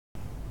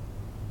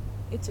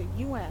It's a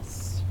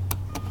US.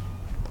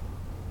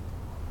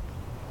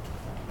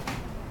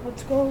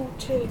 Let's go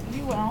to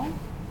UL.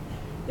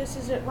 This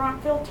is at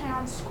Rockville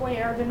Town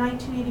Square, the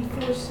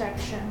 1984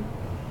 section.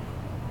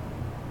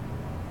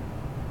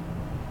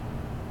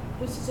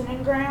 This is an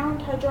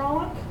Inground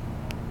hydraulic.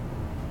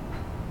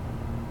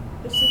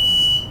 This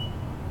is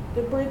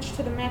the bridge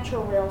to the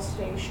Metrorail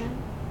station.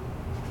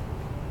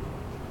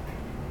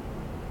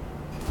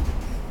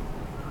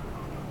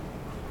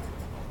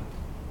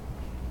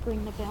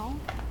 Ring the bell.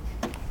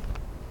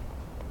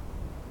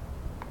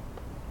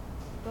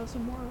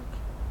 Doesn't work.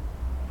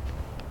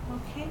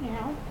 Okay,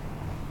 now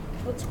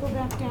let's go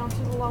back down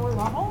to the lower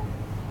level,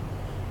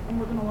 and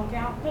we're going to look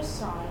out this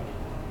side.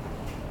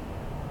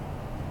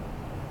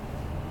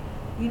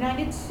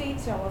 United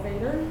States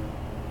elevator,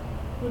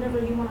 whatever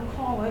you want to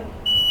call it.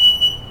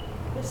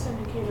 This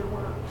indicator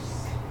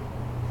works,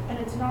 and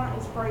it's not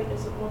as bright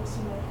as it looks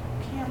in the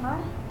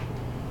camera.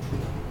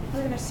 We're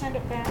going to send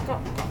it back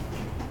up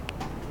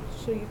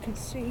so you can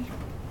see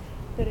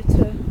that it's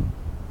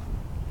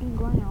in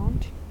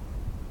ground.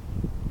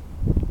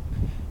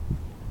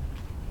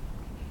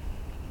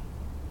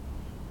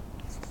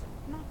 It's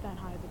not that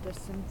high of a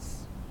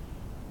distance.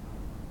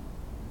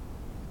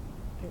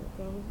 There it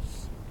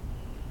goes.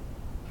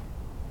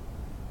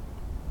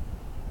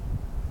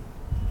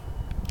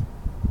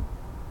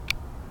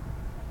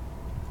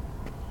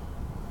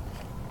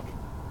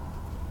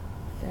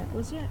 That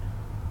was it.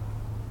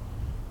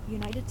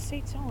 United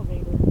States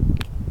elevator.